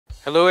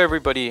Hello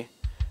everybody,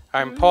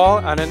 I'm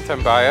Paul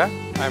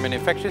Tambyah. I'm an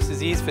infectious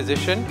disease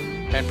physician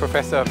and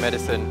professor of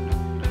medicine.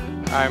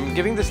 I'm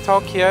giving this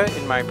talk here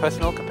in my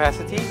personal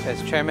capacity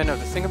as chairman of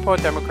the Singapore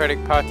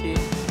Democratic Party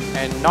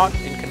and not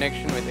in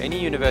connection with any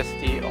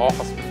university or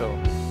hospital.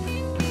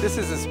 This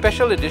is a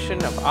special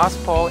edition of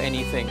Ask Paul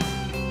Anything,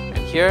 and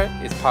here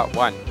is part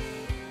 1.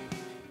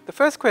 The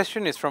first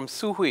question is from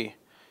Su Hui.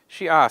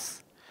 She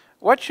asks,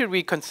 what should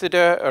we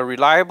consider a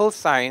reliable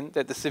sign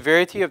that the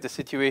severity of the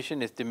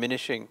situation is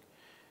diminishing?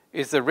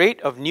 Is the rate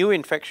of new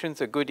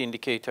infections a good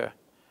indicator?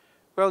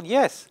 Well,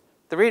 yes,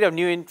 the rate of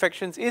new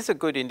infections is a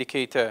good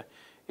indicator.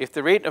 If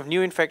the rate of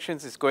new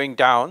infections is going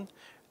down,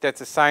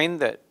 that's a sign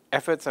that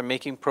efforts are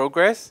making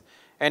progress,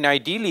 and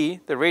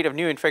ideally, the rate of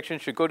new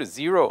infections should go to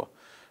 0.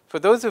 For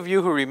those of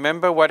you who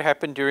remember what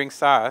happened during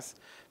SARS,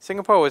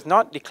 Singapore was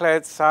not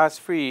declared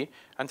SARS-free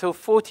until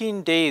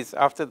 14 days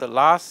after the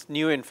last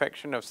new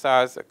infection of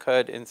SARS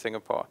occurred in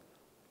Singapore.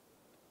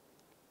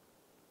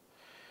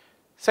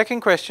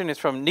 Second question is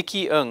from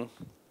Nikki Ng.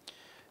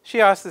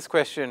 She asked this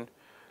question,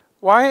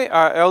 why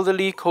are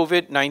elderly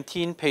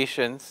COVID-19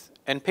 patients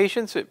and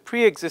patients with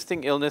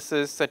pre-existing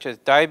illnesses such as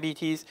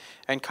diabetes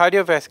and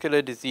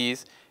cardiovascular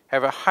disease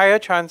have a higher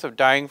chance of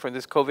dying from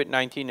this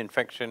COVID-19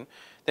 infection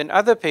than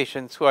other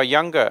patients who are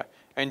younger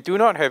and do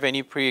not have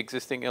any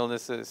pre-existing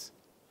illnesses?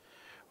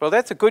 Well,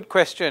 that's a good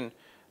question,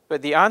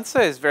 but the answer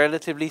is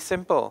relatively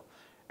simple.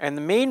 And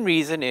the main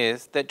reason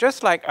is that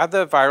just like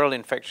other viral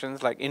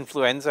infections, like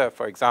influenza,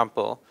 for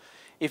example,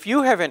 if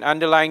you have an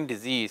underlying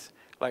disease,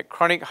 like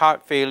chronic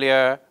heart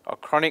failure or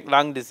chronic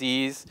lung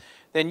disease,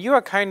 then you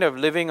are kind of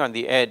living on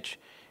the edge.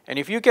 And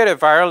if you get a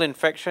viral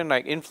infection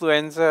like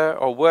influenza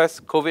or worse,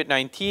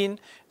 COVID-19,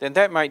 then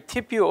that might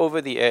tip you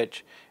over the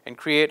edge and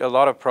create a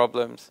lot of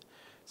problems.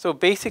 So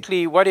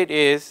basically what it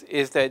is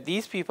that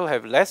these people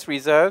have less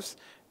reserves,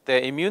 their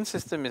immune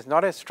system is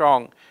not as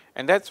strong,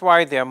 and that's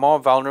why they are more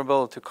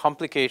vulnerable to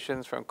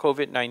complications from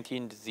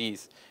COVID-19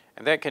 disease.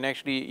 And that can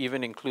actually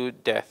even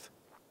include death.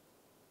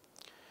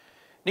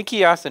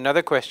 Nikki asked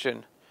another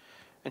question,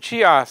 and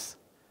she asks,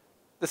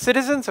 the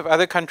citizens of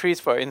other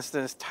countries, for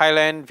instance,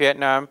 Thailand,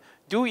 Vietnam,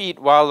 do eat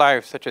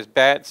wildlife such as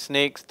bats,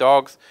 snakes,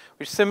 dogs,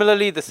 which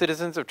similarly the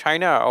citizens of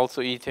China are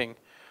also eating.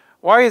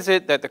 Why is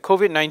it that the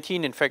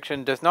COVID-19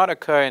 infection does not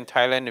occur in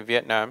Thailand and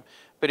Vietnam,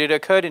 but it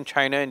occurred in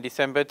China in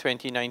December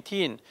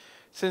 2019,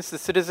 since the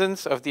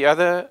citizens of the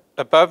other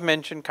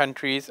above-mentioned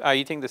countries are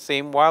eating the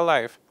same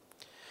wildlife?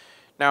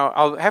 Now,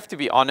 I'll have to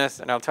be honest,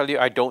 and I'll tell you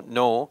I don't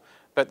know,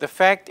 but the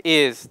fact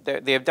is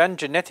that they have done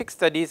genetic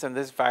studies on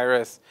this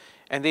virus,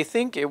 and they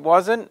think it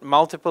wasn't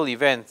multiple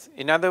events.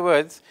 In other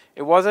words,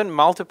 it wasn't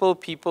multiple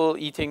people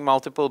eating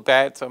multiple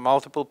bats or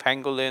multiple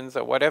pangolins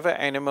or whatever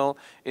animal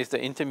is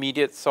the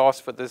intermediate source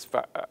for this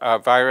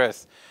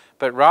virus,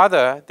 but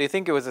rather they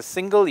think it was a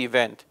single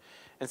event.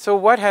 And so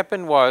what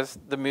happened was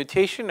the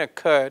mutation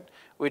occurred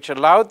which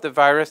allowed the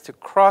virus to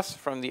cross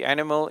from the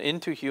animal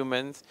into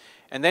humans,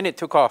 and then it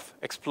took off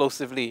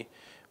explosively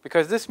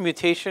because this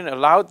mutation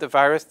allowed the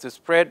virus to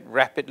spread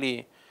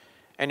rapidly.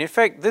 And in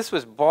fact, this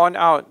was borne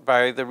out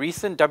by the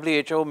recent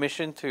WHO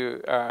mission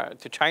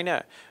to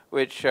China,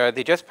 which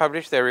they just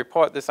published their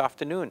report this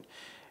afternoon.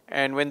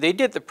 And when they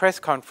did the press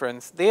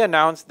conference, they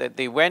announced that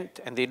they went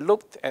and they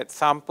looked at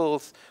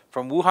samples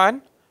from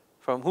Wuhan,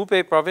 from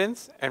Hubei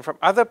province, and from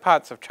other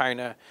parts of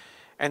China.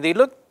 And they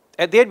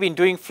had been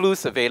doing flu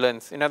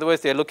surveillance. In other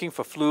words, they're looking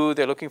for flu,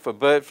 they're looking for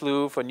bird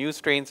flu, for new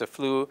strains of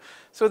flu.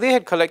 So they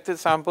had collected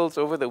samples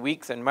over the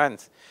weeks and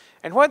months.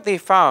 And what they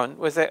found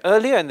was that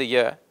earlier in the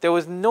year, there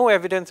was no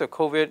evidence of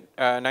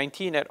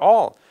COVID-19 at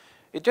all.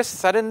 It just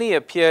suddenly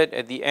appeared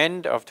at the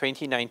end of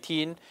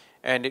 2019,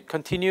 and it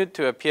continued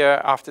to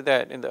appear after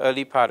that in the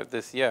early part of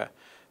this year.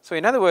 So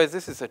in other words,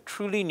 this is a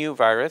truly new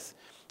virus.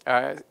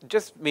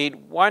 Just made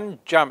one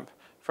jump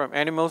from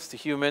animals to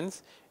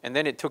humans, and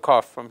then it took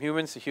off from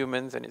humans to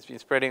humans, and it's been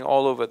spreading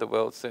all over the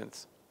world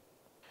since.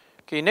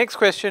 Okay, next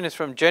question is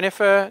from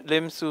Jennifer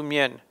Lim Su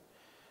Mien.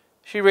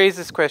 She raised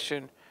this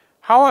question,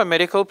 how are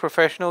medical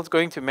professionals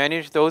going to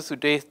manage those who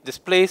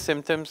display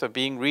symptoms of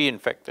being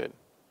reinfected?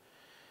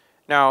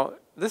 Now,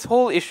 this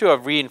whole issue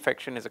of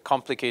reinfection is a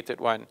complicated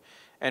one,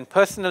 and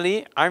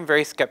personally, I'm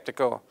very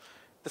skeptical.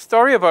 The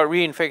story about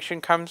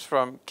reinfection comes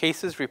from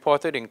cases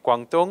reported in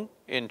Guangdong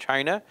in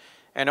China,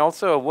 and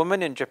also a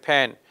woman in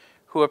Japan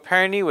who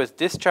apparently was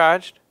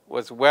discharged,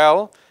 was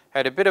well,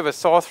 had a bit of a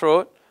sore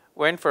throat,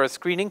 went for a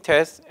screening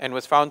test, and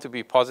was found to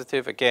be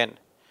positive again.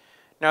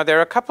 Now, there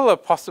are a couple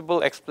of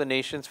possible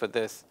explanations for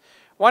this.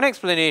 One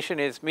explanation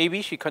is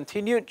maybe she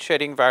continued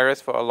shedding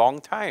virus for a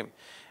long time.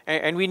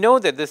 And we know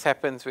that this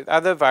happens with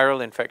other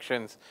viral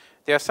infections.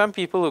 There are some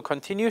people who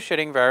continue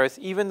shedding virus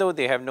even though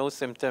they have no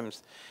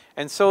symptoms.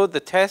 And so the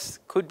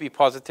test could be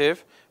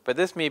positive, but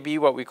this may be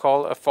what we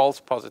call a false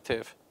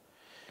positive.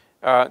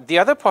 The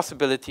other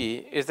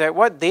possibility is that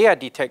what they are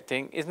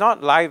detecting is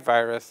not live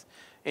virus.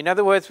 In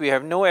other words, we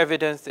have no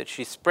evidence that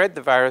she spread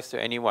the virus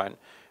to anyone.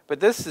 But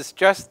this is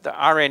just the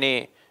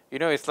RNA. You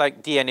know, it's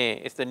like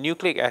DNA. It's the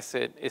nucleic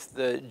acid. It's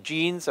the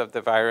genes of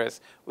the virus,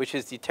 which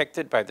is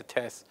detected by the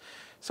test.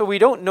 So we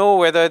don't know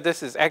whether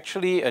this is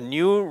actually a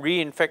new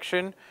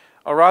reinfection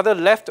or rather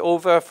left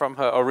over from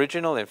her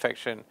original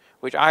infection,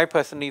 which I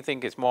personally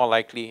think is more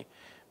likely.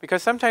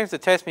 Because sometimes the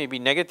test may be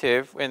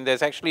negative when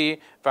there's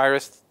actually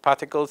virus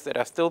particles that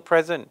are still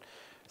present.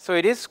 So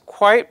it is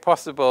quite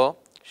possible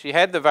she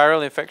had the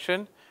viral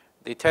infection,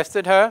 they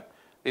tested her,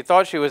 they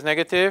thought she was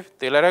negative,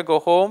 they let her go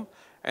home,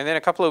 and then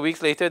a couple of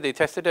weeks later they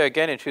tested her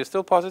again and she was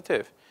still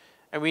positive.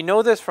 And we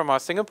know this from our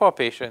Singapore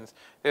patients.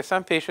 There's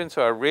some patients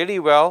who are really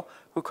well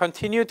who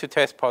continue to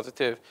test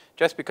positive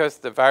just because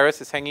the virus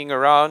is hanging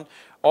around,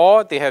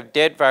 or they have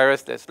dead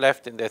virus that's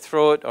left in their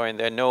throat or in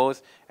their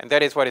nose, and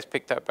that is what is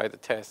picked up by the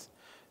test.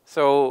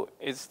 So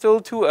it's still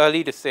too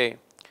early to say.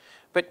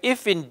 But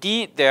if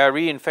indeed there are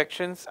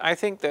reinfections, I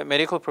think that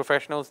medical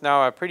professionals now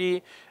are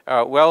pretty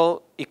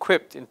well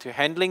equipped into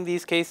handling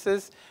these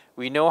cases.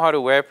 We know how to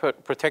wear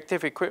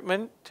protective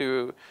equipment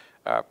to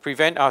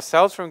prevent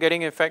ourselves from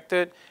getting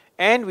infected,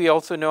 and we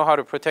also know how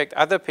to protect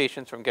other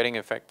patients from getting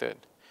infected.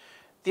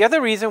 The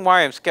other reason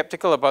why I'm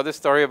skeptical about this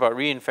story about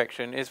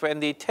reinfection is when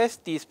they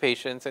test these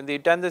patients, and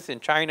they've done this in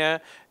China,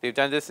 they've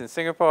done this in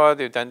Singapore,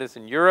 they've done this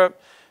in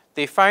Europe,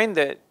 they find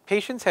that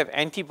patients have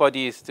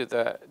antibodies to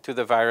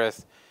the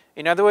virus.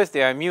 In other words,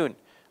 they are immune.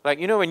 Like,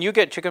 you know, when you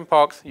get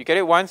chickenpox, you get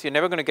it once, you're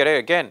never going to get it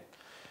again.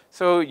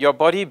 So your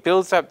body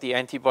builds up the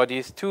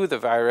antibodies to the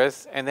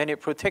virus, and then it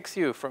protects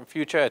you from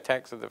future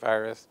attacks of the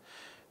virus.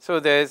 So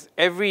there's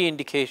every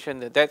indication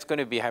that that's going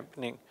to be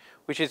happening,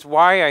 which is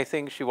why I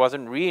think she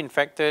wasn't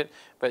reinfected,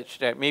 but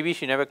that maybe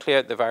she never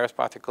cleared the virus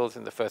particles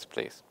in the first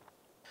place.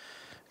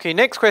 Okay,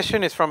 next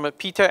question is from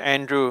Peter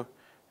Andrew.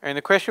 And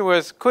the question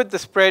was, could the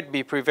spread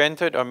be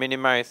prevented or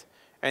minimized?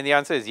 And the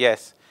answer is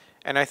yes.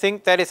 And I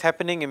think that is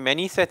happening in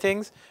many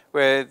settings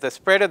where the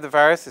spread of the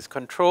virus is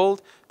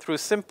controlled through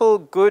simple,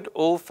 good,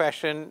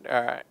 old-fashioned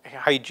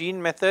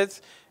hygiene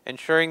methods,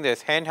 ensuring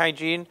there's hand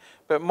hygiene,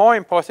 but more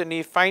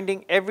importantly,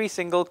 finding every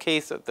single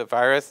case of the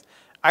virus,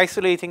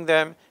 isolating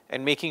them,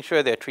 and making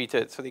sure they're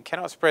treated so they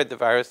cannot spread the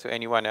virus to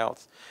anyone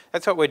else.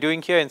 That's what we're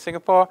doing here in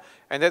Singapore,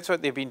 and that's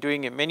what they've been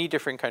doing in many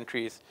different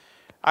countries.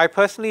 I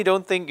personally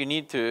don't think you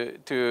need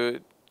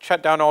to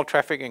shut down all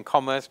traffic in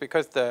commerce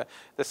because the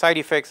side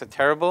effects are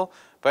terrible,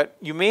 but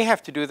you may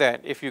have to do that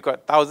if you've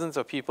got thousands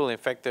of people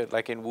infected,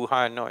 like in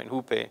Wuhan or in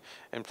Hubei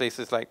and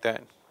places like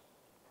that.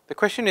 The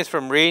question is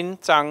from Rain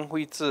Zhang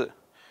Huizi.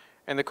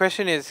 And the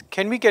question is,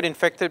 can we get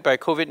infected by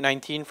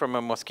COVID-19 from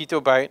a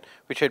mosquito bite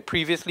which had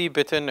previously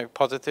bitten a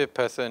positive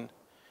person?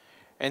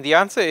 And the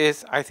answer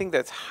is, I think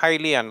that's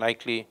highly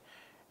unlikely.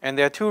 And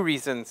there are two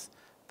reasons.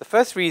 The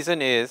first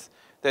reason is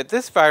that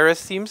this virus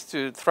seems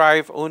to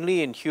thrive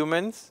only in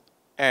humans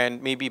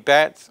and maybe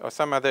bats or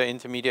some other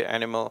intermediate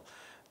animal.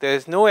 There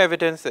is no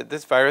evidence that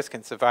this virus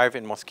can survive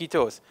in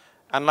mosquitoes,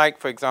 unlike,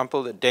 for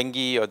example, the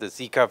dengue or the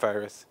Zika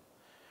virus.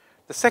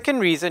 The second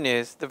reason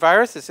is the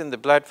virus is in the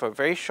blood for a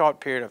very short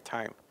period of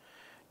time.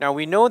 Now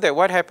we know that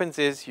what happens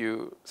is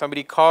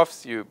somebody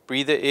coughs, you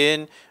breathe it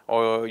in,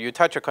 or you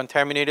touch a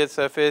contaminated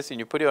surface and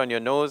you put it on your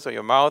nose or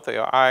your mouth or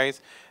your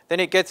eyes, then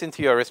it gets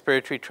into your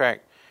respiratory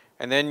tract,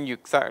 and then you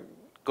start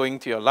going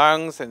to your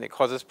lungs and it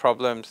causes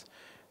problems.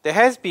 There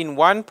has been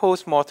one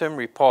post-mortem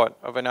report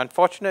of an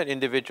unfortunate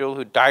individual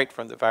who died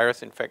from the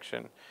virus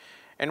infection.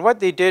 And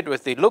what they did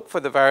was they looked for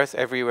the virus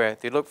everywhere.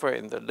 They looked for it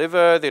in the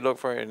liver, they looked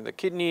for it in the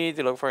kidney,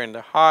 they looked for it in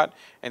the heart,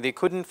 and they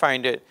couldn't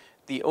find it.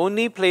 The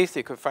only place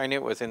they could find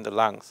it was in the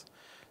lungs.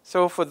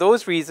 So for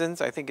those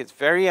reasons, I think it's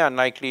very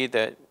unlikely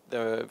that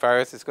the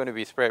virus is going to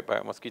be spread by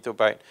a mosquito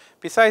bite.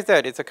 Besides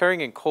that, it's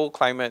occurring in cold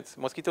climates.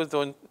 Mosquitoes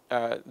don't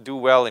do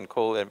well in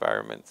cold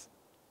environments.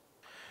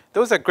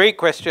 Those are great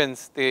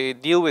questions. They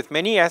deal with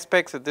many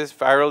aspects of this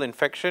viral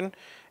infection,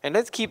 and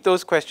let's keep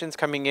those questions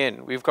coming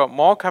in. We've got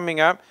more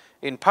coming up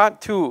in part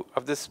 2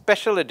 of this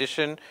special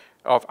edition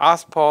of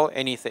Ask Paul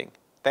Anything.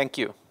 Thank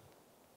you.